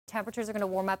temperatures are going to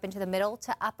warm up into the middle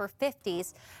to upper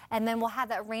 50s, and then we'll have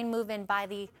that rain move in by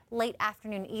the late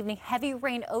afternoon, evening. Heavy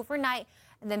rain overnight,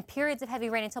 and then periods of heavy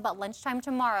rain until about lunchtime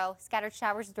tomorrow. Scattered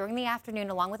showers during the afternoon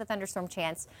along with a thunderstorm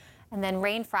chance. And then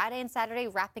rain Friday and Saturday,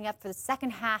 wrapping up for the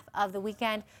second half of the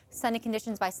weekend. Sunny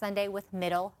conditions by Sunday with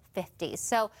middle 50s.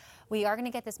 So we are going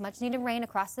to get this much needed rain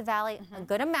across the valley, a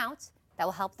good amount that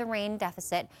will help the rain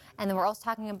deficit. And then we're also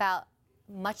talking about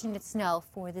much needed snow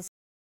for this